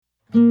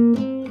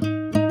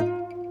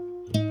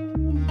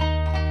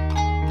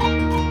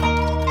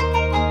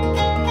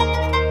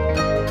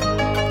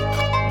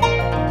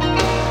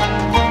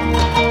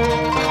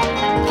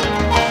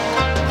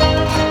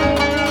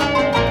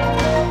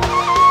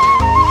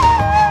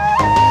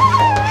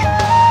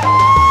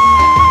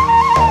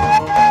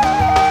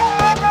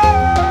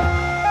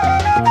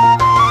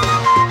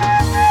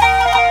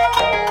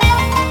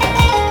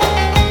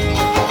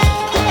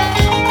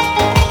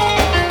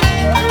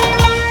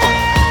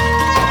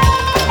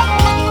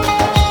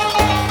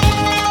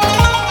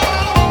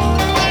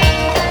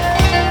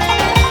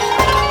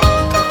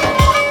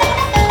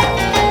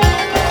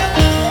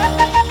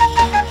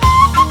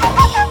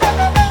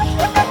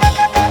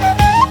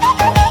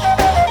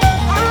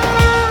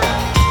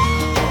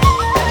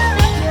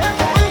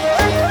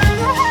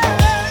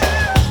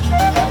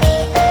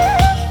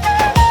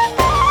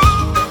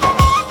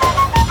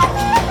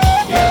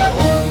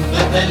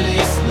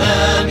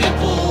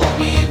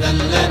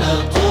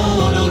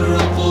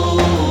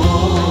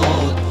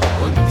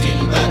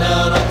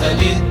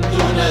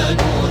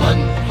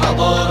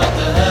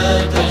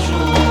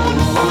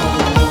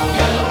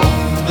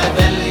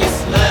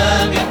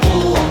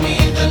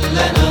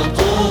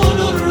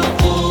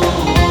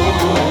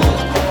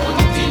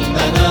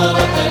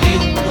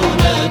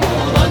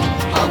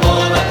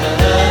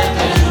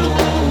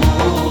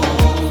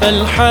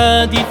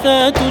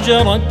فالحادثات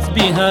جرت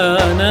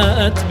بها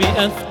ناءت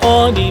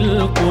بأثقال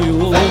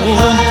القيود.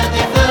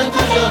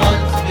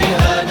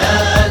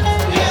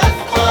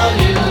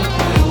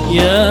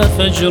 يا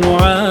فجر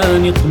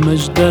عانق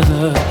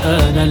مجدها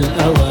آن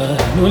الأوان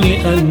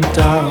لأن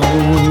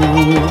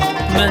تعود.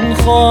 من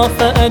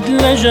خاف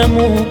أدلج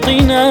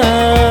موقنا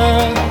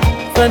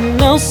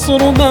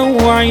فالنصر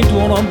موعد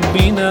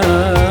ربنا.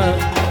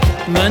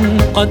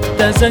 من قد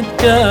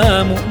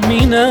تزكى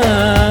مؤمنا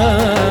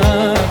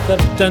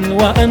ثبتا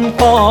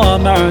وأنقى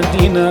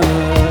معدنا.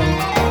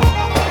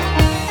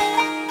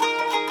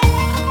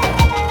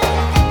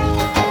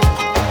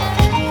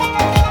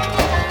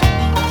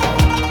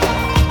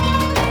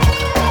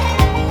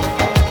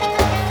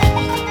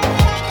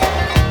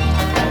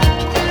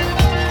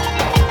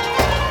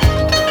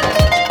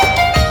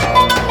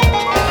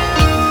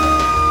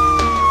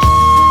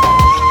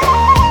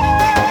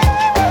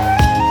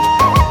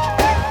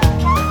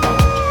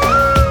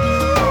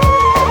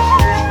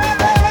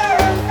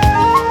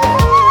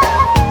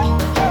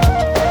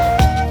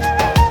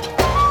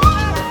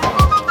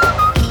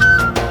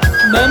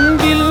 من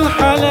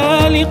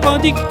بالحلال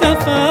قد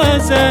اكتفى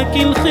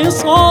زاكي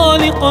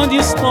الخصال قد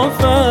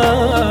اصطفى.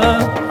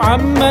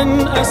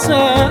 عمن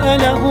أساء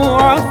له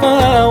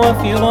عفا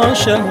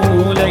وفراشه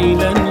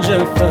ليلا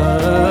جفا.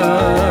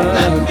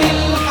 من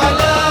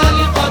بالحلال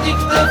قد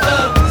اكتفى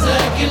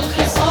زاكي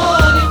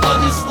الخصال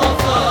قد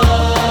اصطفى.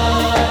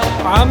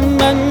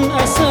 عمن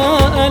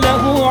أساء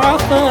له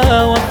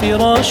عفا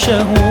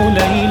وفراشه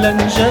ليلا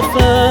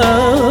جفا.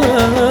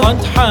 قد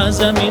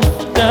حاز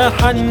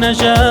مفتاح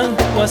النجاة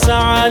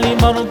وسعى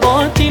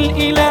لمرضاة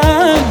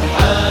الإله.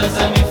 حاز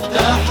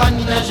مفتاح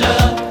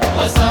النجاة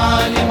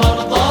وسعى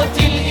لمرضاة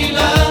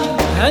الإله.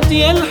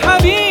 هدي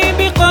الحبيب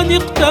قد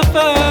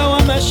اقتفى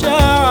ومشى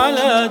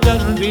على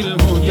درب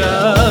الهدى.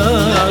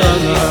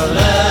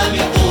 الإسلام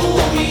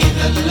قومي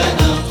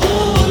ذلنا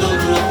طول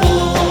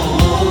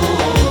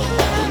الركود.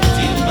 كنت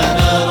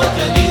المنارة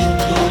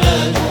للدنا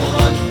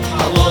نورا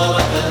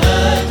حضارتها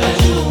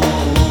تجود.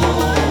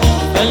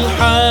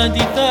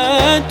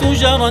 فالحادثات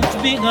جرت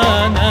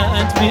بها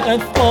ناءت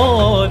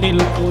بأثقال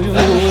القيود.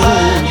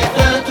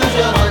 الحادثات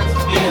جرت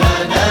بها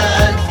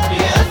ناءت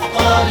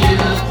بأثقال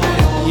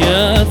القيود.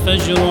 يا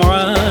فجر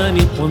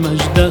عانق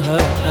مجدها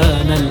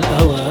آن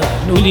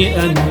الأوان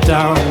لأن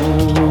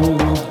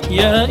تعود.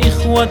 يا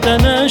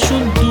إخوتنا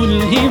شدوا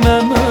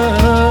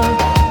الهمما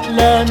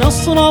لا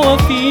نصر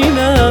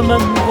وفينا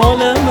من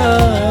ظلما.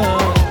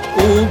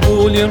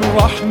 أوبوا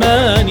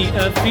للرحمن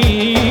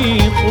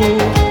أفيقوا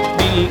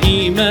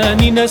بالإيمان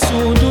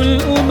نسود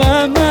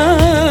الأمما.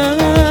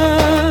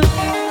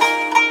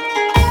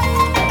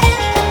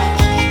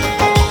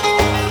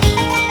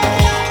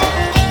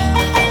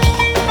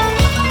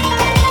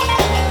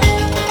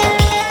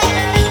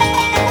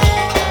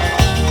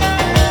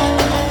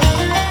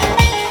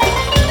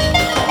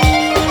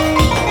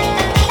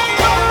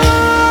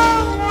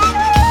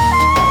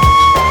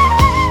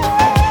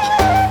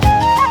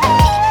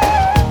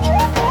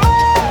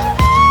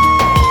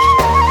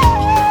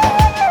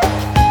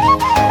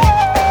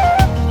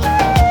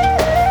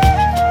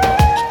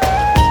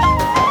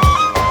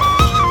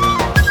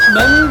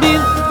 من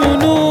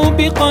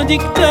بالذنوب قد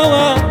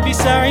اكتوى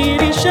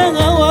بسعير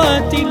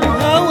شهوات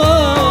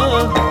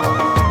الهوى.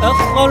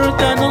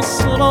 أخرت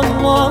نصر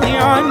الله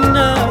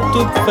عنا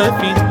تكفى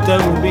في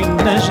التوب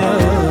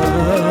النجاة.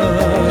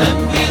 من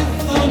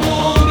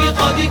بالذنوب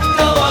قد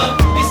اكتوى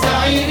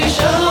بسعير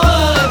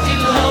شهوات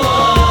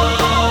الهوى.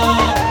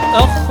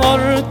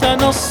 أخرت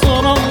نصر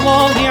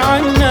الله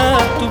عنا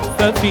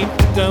تكفى في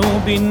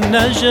التوب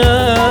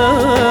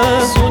النجاة.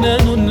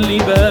 سنن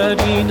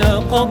لبارينا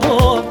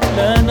قضى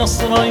لا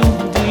نصر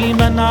يهدي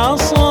من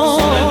عصى.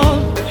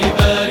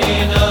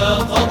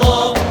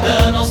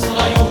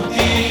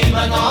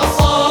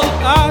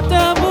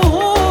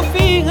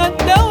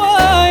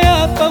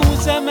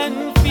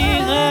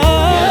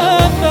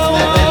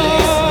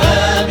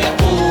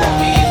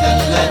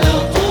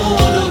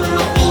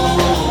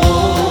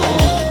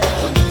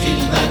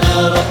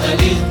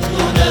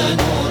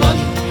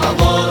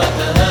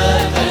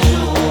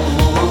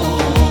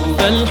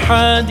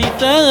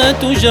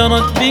 فالحادثات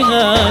جرت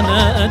بها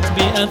ناءت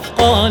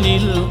بأثقال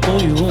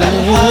القيود.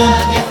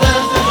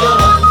 فالحادثات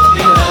جرت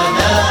بها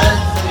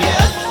ناءت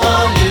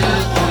بأثقال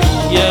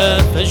القيود. يا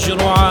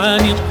فجر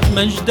عانق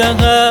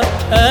مجدها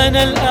آن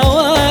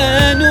الأوان